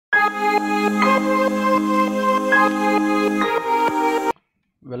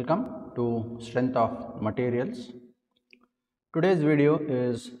Welcome to Strength of Materials. Today's video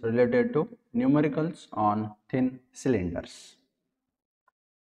is related to numericals on thin cylinders.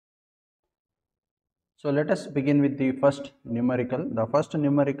 So let us begin with the first numerical. The first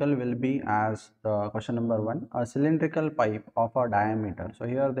numerical will be as the question number 1, a cylindrical pipe of a diameter. So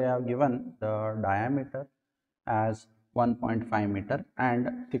here they have given the diameter as 1.5 meter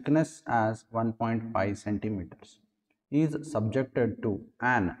and thickness as 1.5 centimeters is subjected to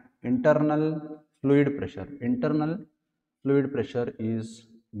an internal fluid pressure. Internal fluid pressure is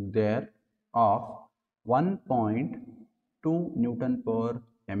there of 1.2 Newton per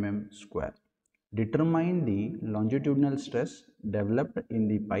mm square. Determine the longitudinal stress developed in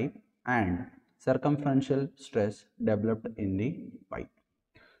the pipe and circumferential stress developed in the pipe.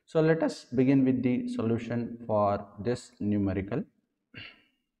 So let us begin with the solution for this numerical.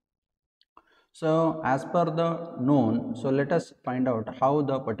 So as per the known, so let us find out how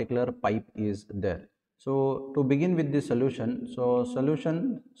the particular pipe is there. So to begin with the solution, so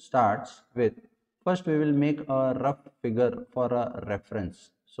solution starts with, first we will make a rough figure for a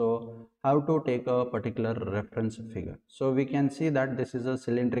reference. So how to take a particular reference figure. So we can see that this is a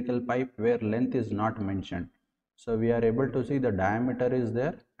cylindrical pipe where length is not mentioned. So we are able to see the diameter is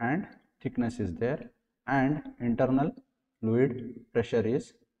there and thickness is there and internal fluid pressure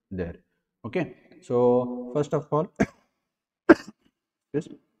is there. Okay, so first of all yes,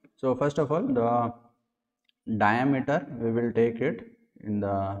 so first of all the diameter we will take it in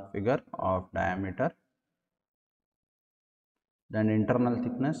the figure of diameter, then internal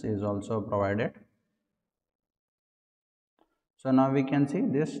thickness is also provided. So now we can see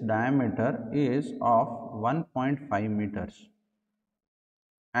this diameter is of 1.5 meters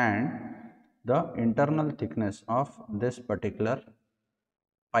and the internal thickness of this particular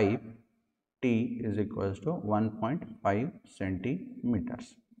pipe T is equals to 1.5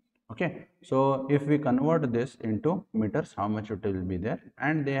 centimeters. Okay, so if we convert this into meters, how much it will be there,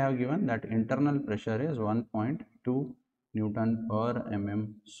 and they have given that internal pressure is 1.2 Newton per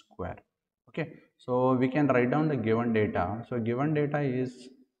mm square. Okay, so we can write down the given data. So given data is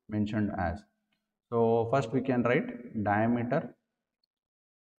mentioned as, so first we can write diameter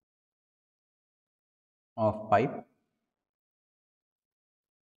of pipe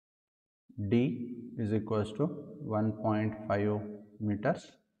D is equals to 1.5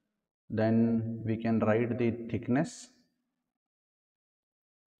 meters. Then we can write the thickness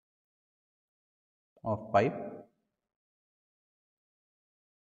of pipe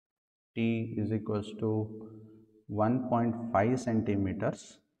T is equals to 1.5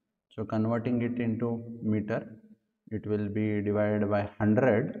 centimeters. So converting it into meter, it will be divided by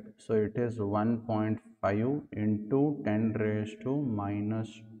 100. So it is 1.5 into 10 raised to minus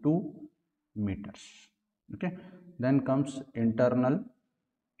 2 meters. Okay, then comes internal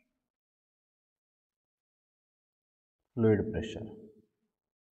fluid pressure.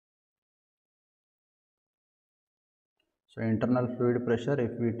 So internal fluid pressure,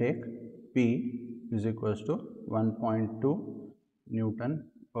 if we take P is equals to 1.2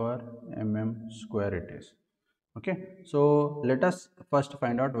 Newton per mm square it is. Okay, so let us first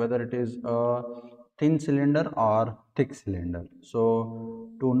find out whether it is a thin cylinder or thick cylinder. So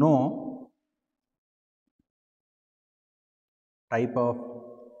to know type of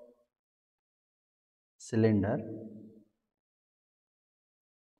cylinder,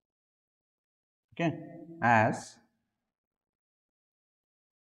 okay, as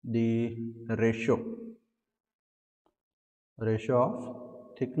the ratio of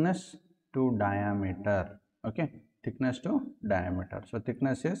thickness to diameter. Okay, thickness to diameter. So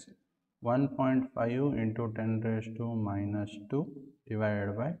thickness is 1.5 into 10 raised to minus 2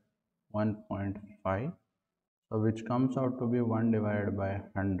 divided by 1.5. So which comes out to be 1 divided by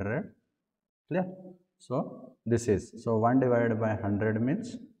 100. Clear? So this is, so 1 divided by 100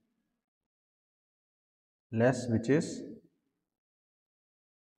 means less, which is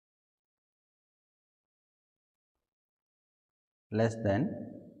less than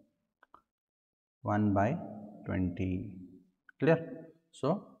 1 by 20. Clear?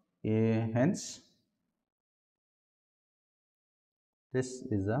 So hence this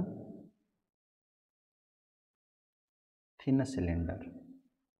is a thin cylinder.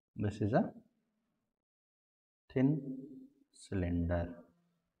 This is a thin cylinder.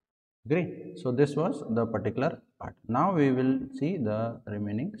 Agree? So this was the particular part. Now we will see the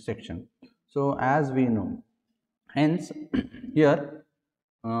remaining section. So as we know, hence here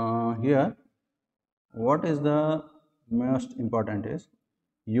what is the most important is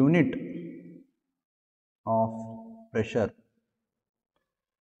unit of pressure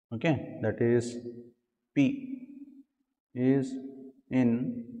Okay, that is P is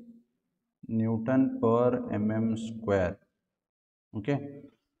in Newton per mm square. Okay,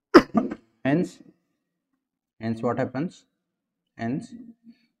 hence what happens? Hence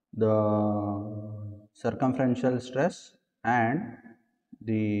the circumferential stress and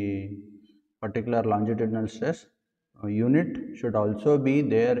the particular longitudinal stress unit should also be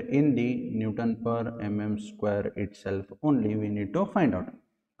there in the Newton per mm square itself only. We need to find out.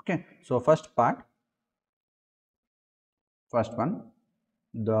 Okay, so first one,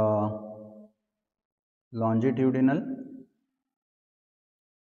 the longitudinal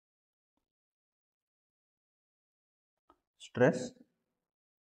stress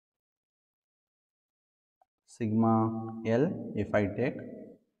sigma L, if I take,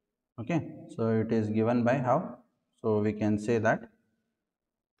 okay, so it is given by how? So we can say that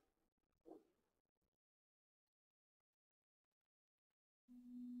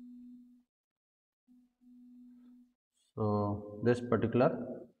so this particular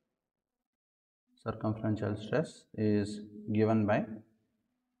circumferential stress is given by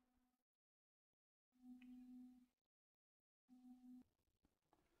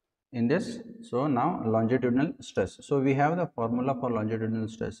in this. So now longitudinal stress, so we have the formula for longitudinal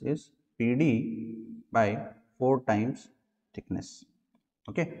stress is PD by 4 times thickness.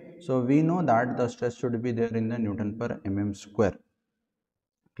 Okay, so we know that the stress should be there in the Newton per mm square.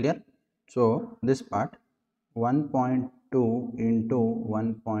 Clear? So this part 1.2 into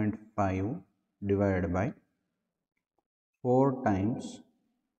 1.5 divided by 4 times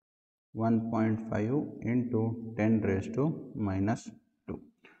 1.5 into 10 raised to minus 2.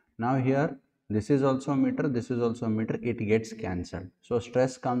 Now here this is also meter, this is also meter, it gets cancelled. So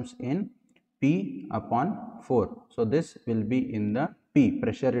stress comes in P upon 4. So this will be in the P,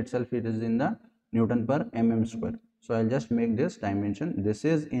 pressure itself it is in the Newton per mm square. So I'll just make this dimension. This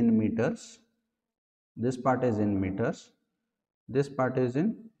is in meters, this part is in meters, this part is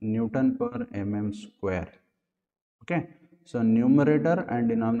in Newton per mm square. Okay, so numerator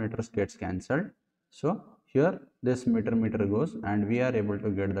and denominators gets cancelled. So here this meter goes and we are able to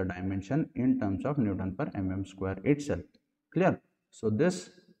get the dimension in terms of Newton per mm square itself. Clear? So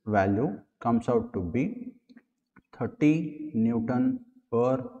this value comes out to be 30 Newton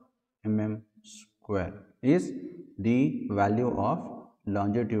per mm square is the value of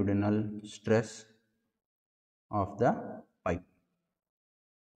longitudinal stress of the pipe.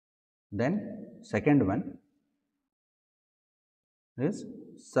 Then second one is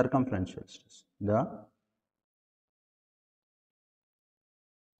circumferential stress. The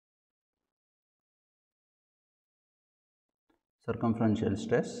circumferential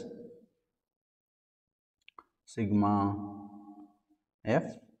stress sigma F.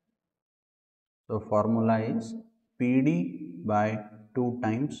 So formula is PD by 2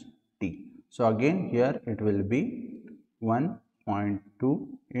 times T. So again here it will be 1.2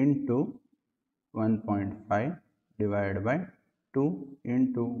 into 1.5 divided by 2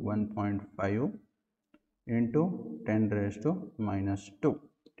 into 1.5 into 10 raised to minus 2.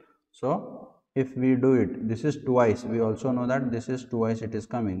 So if we do it, this is twice, we also know that this is twice it is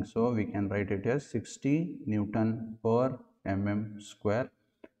coming, so we can write it as 60 Newton per mm square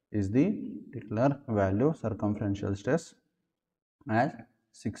is the particular value circumferential stress as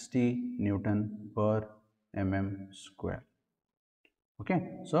 60 Newton per mm square.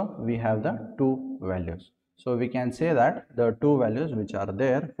 Okay, so we have the two values. So we can say that the two values which are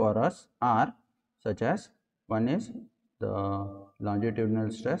there for us are such as, one is the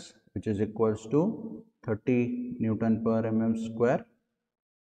longitudinal stress which is equals to 30 Newton per mm square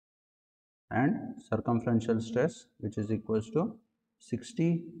and circumferential stress which is equals to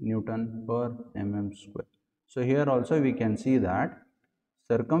 60 Newton per mm square. So here also we can see that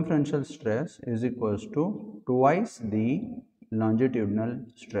circumferential stress is equals to twice the longitudinal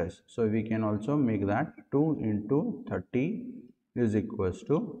stress. So we can also make that 2 into 30 is equals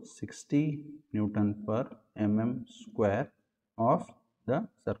to 60 Newton per mm square of the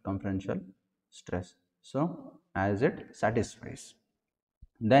circumferential stress. So as it satisfies.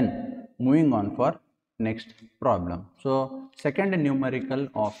 Then moving on for next problem. So second numerical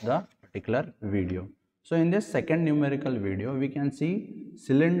of the particular video. So in this second numerical video, we can see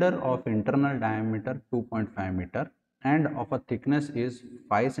cylinder of internal diameter 2.5 meter and of a thickness is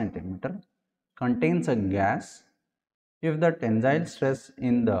 5 centimeter contains a gas. If the tensile stress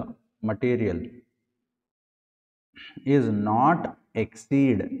in the material is not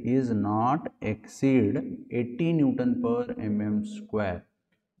exceed 80 Newton per mm square,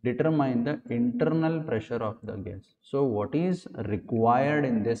 determine the internal pressure of the gas. So what is required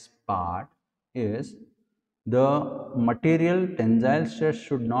in this part is the material tensile stress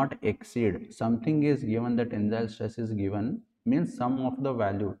should not exceed, something is given, the tensile stress is given, means some of the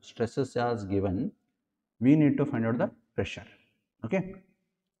value stresses are given, we need to find out the pressure. Okay,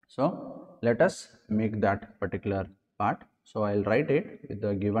 so let us make that particular part. So I'll write it with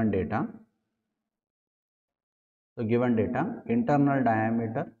the given data. So given data, internal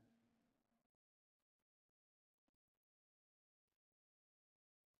diameter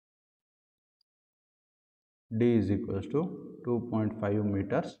d is equals to 2.5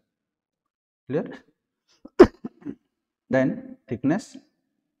 meters, clear. Then thickness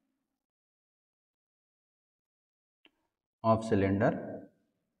of cylinder,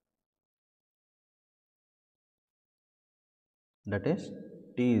 that is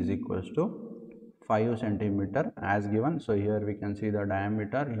t is equals to 5 centimeter as given. So here we can see the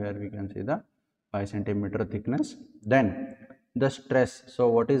diameter, here we can see the 5 centimeter thickness. Then the stress, so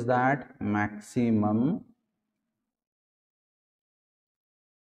what is that? Maximum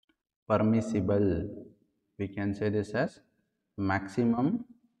permissible, we can say this as maximum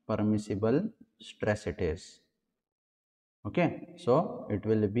permissible stress it is. Okay, so it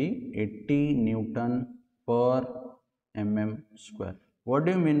will be 80 newton per mm square. What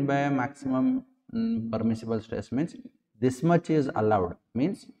do you mean by maximum permissible stress? Means this much is allowed,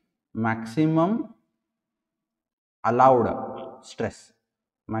 means maximum allowed stress.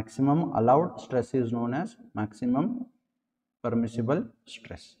 Maximum allowed stress is known as maximum permissible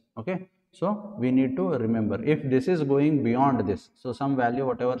stress. Okay, so we need to remember, if this is going beyond this, so some value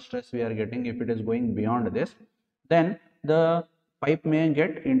whatever stress we are getting, if it is going beyond this, then the pipe may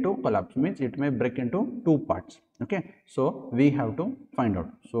get into collapse, means it may break into two parts. Okay, so we have to find out.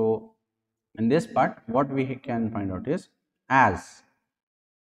 So in this part what we can find out is, as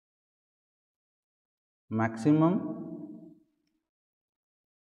maximum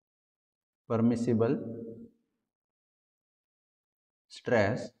permissible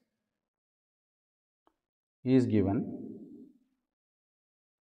stress is given,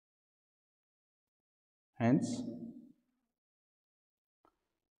 hence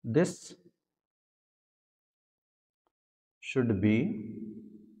this should be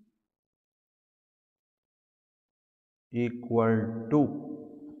equal to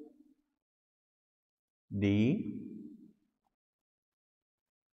the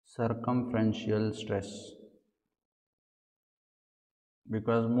circumferential stress,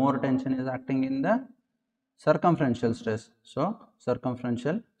 because more tension is acting in the circumferential stress, so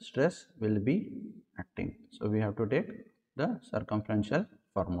circumferential stress will be acting. So we have to take the circumferential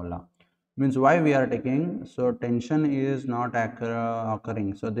formula. Means why we are taking, so tension is not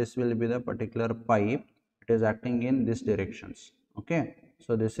occurring, so this will be the particular pipe, it is acting in this directions. Okay,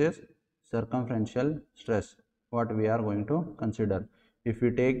 so this is circumferential stress what we are going to consider. If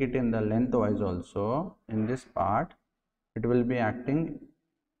we take it in the lengthwise also, in this part it will be acting,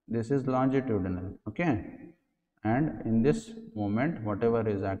 this is longitudinal. Okay, and in this moment whatever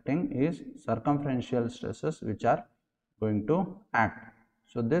is acting is circumferential stresses which are going to act.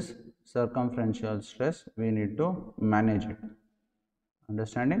 So this circumferential stress we need to manage it,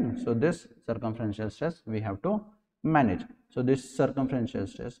 understanding. So this circumferential stress we have to manage. So this circumferential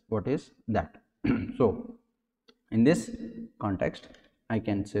stress, what is that? So in this context I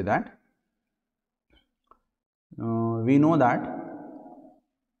can say that we know that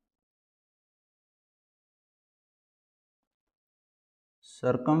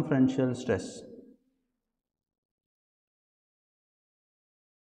circumferential stress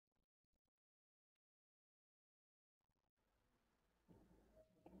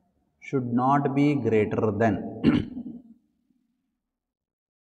should not be greater than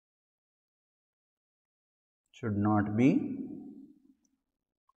should not be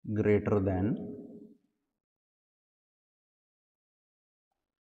greater than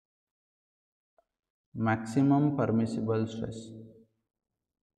maximum permissible stress.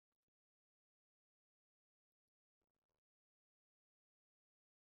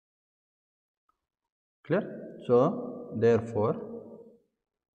 Clear? So therefore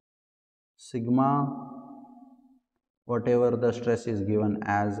sigma, whatever the stress is given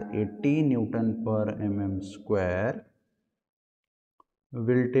as 80 newton per mm square,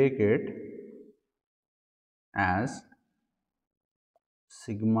 will take it as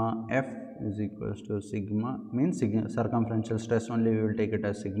sigma f is equals to sigma, means circumferential stress only we will take it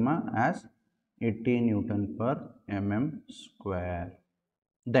as sigma, as 80 newton per mm square.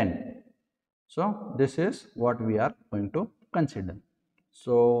 Then so this is what we are going to consider.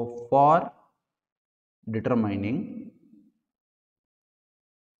 So for determining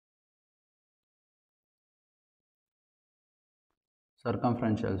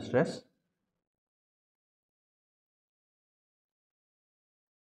circumferential stress,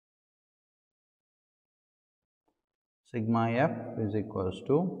 sigma f is equals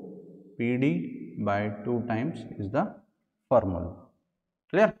to PD by 2 times is the formula.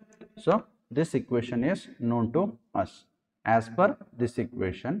 Clear? So this equation is known to us. As per this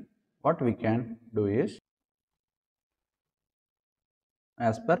equation, what we can do is,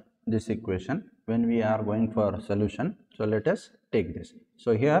 as per this equation, when we are going for solution, so let us take this.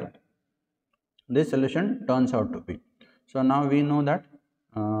 So here this solution turns out to be, so now we know that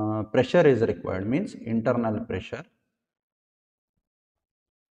pressure is required, means internal pressure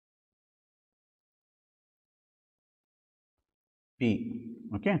P.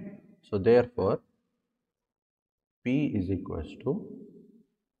 Okay, so therefore P is equals to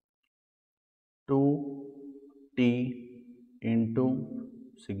 2T into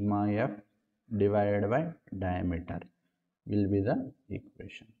sigma f divided by diameter will be the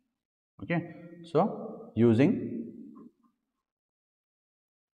equation. Okay, so using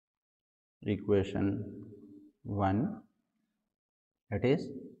equation 1, that is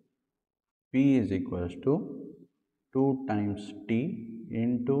P is equals to 2 times T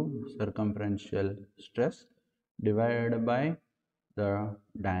into circumferential stress divided by the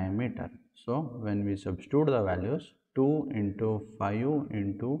diameter. So when we substitute the values, 2 into 5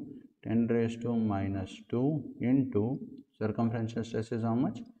 into 10 raised to minus 2 into circumferential stress is how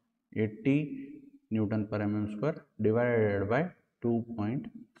much? 80 Newton per mm square divided by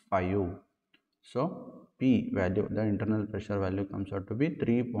 2.5. So P value, the internal pressure value comes out to be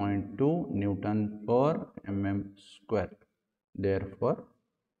 3.2 Newton per mm square. Therefore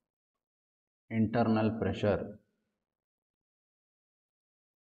internal pressure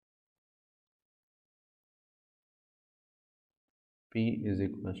P is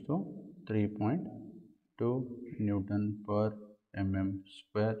equals to 3.2 Newton per mm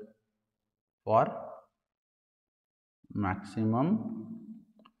square for maximum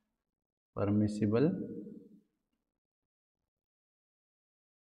permissible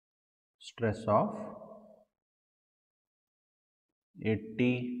stress of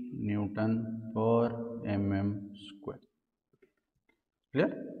 80 Newton per mm square. Clear?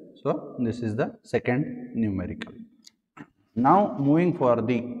 So this is the second numerical. Now moving for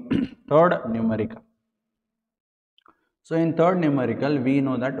the third numerical. So in third numerical, we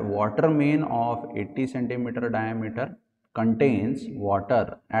know that water main of 80 centimeter diameter contains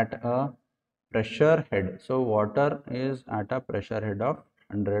water at a pressure head. So water is at a pressure head of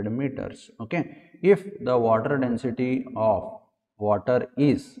 100 meters. Okay, if the water density of water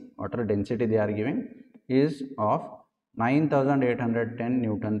density they are giving is of 9810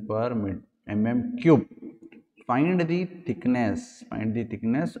 Newton per mm cube. Find the thickness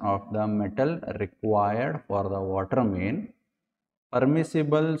of the metal required for the water main.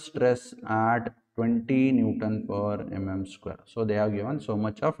 Permissible stress at 20 Newton per mm square. So they have given so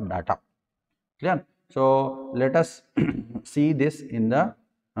much of data. Clear? So let us see this in the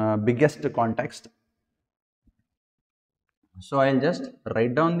biggest context. So I'll just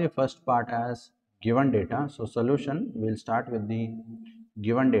write down the first part as given data. So solution, we'll start with the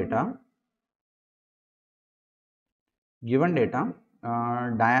given data. Given data,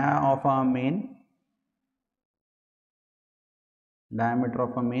 diameter of a main,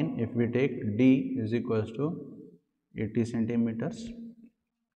 if we take D is equals to 80 centimeters,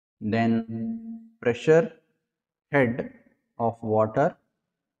 then pressure head of water,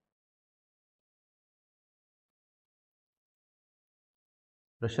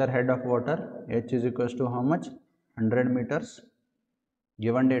 H is equals to how much? 100 meters,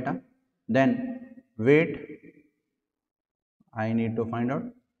 given data. Then weight, I need to find out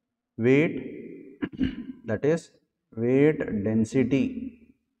weight that is weight density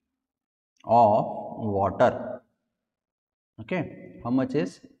of water. Okay, how much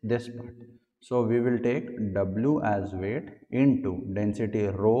is this part? So we will take W as weight into density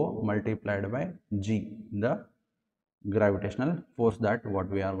rho multiplied by G, the gravitational force that what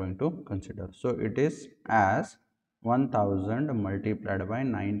we are going to consider. So it is as 1000 multiplied by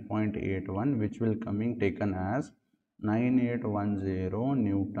 9.81, which will coming taken as 9810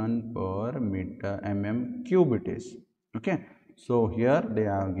 Newton per meter mm cube it is. Okay, so here they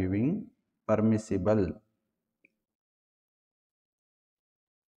are giving permissible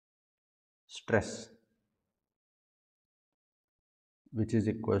stress, which is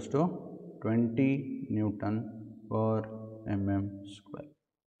equals to 20 Newton per mm square.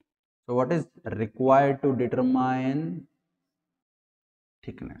 So what is required to determine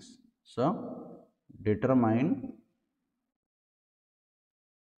thickness? So determine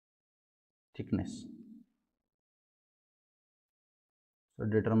thickness. So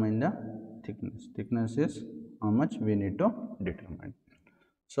determine the thickness. Thickness is how much we need to determine.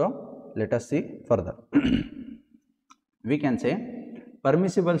 So let us see further. we can say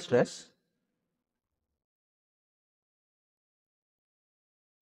permissible stress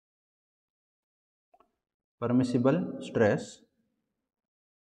permissible stress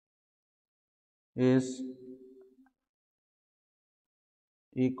is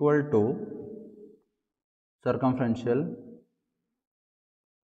equal to circumferential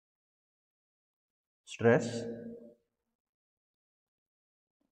stress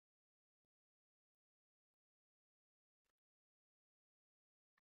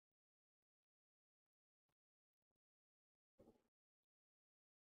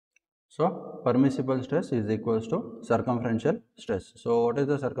So permissible stress is equals to circumferential stress. So what is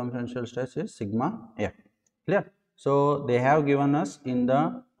the circumferential stress is sigma F. Clear? So they have given us in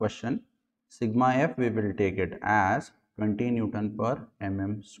the question sigma F, we will take it as 20 Newton per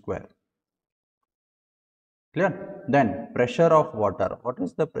mm square. Clear? Then pressure of water. What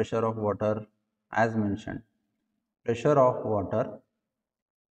is the pressure of water? As mentioned, pressure of water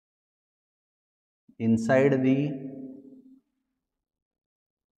inside the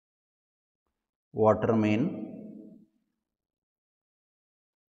water main,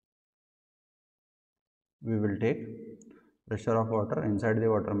 we will take pressure of water inside the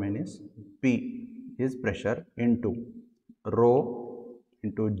water main is P is pressure into rho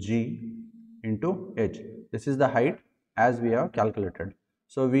into G into H. This is the height as we have calculated.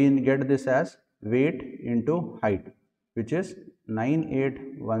 So we get this as weight into height, which is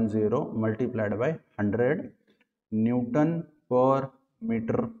 9810 multiplied by 100 Newton per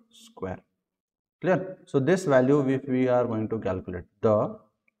meter square. Clear? So this value, if we are going to calculate the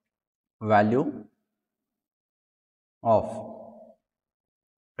value of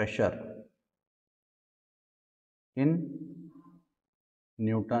pressure in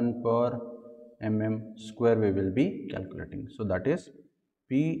Newton per mm square, we will be calculating. So that is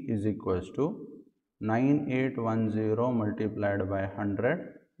P is equals to 9810 multiplied by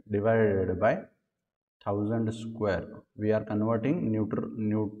 100 divided by 1000 square. We are converting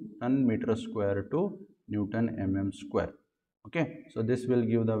Newton meter square to Newton mm square. Okay, so this will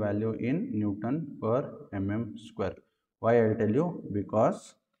give the value in Newton per mm square. Why I will tell you?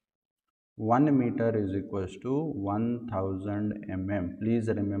 Because 1 meter is equals to 1000 mm. Please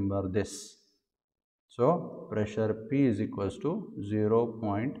remember this. So pressure P is equals to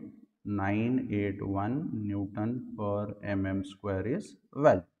 0.981 Newton per mm square is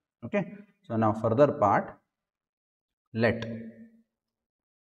value. Okay. So now further part, let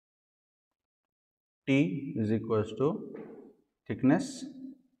T is equals to thickness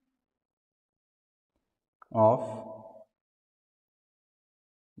of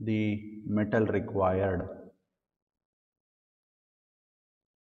the metal required.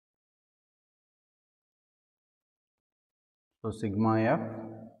 So sigma F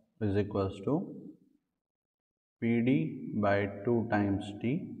is equals to PD by 2 times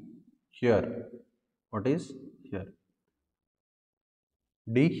T. Here, what is here?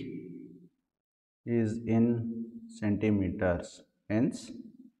 D is in centimeters. Hence,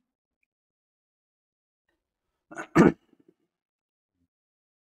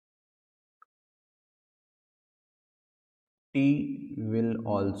 T will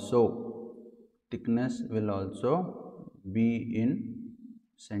also, thickness will also be in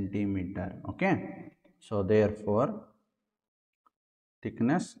centimeter. Okay. So therefore,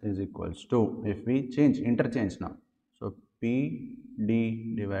 thickness is equals to, if we interchange now, so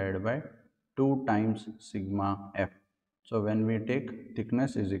PD divided by 2 times sigma F. So when we take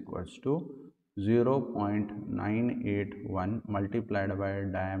thickness is equals to 0.981 multiplied by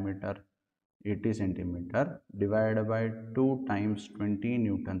diameter 80 centimeter divided by 2 times 20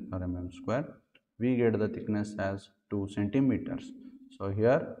 Newton per mm square, we get the thickness as 2 centimeters. So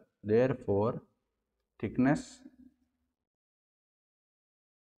here, therefore, thickness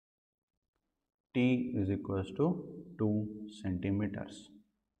T is equals to 2 centimeters.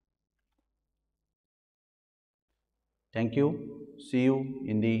 Thank you. See you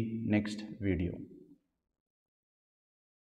in the next video.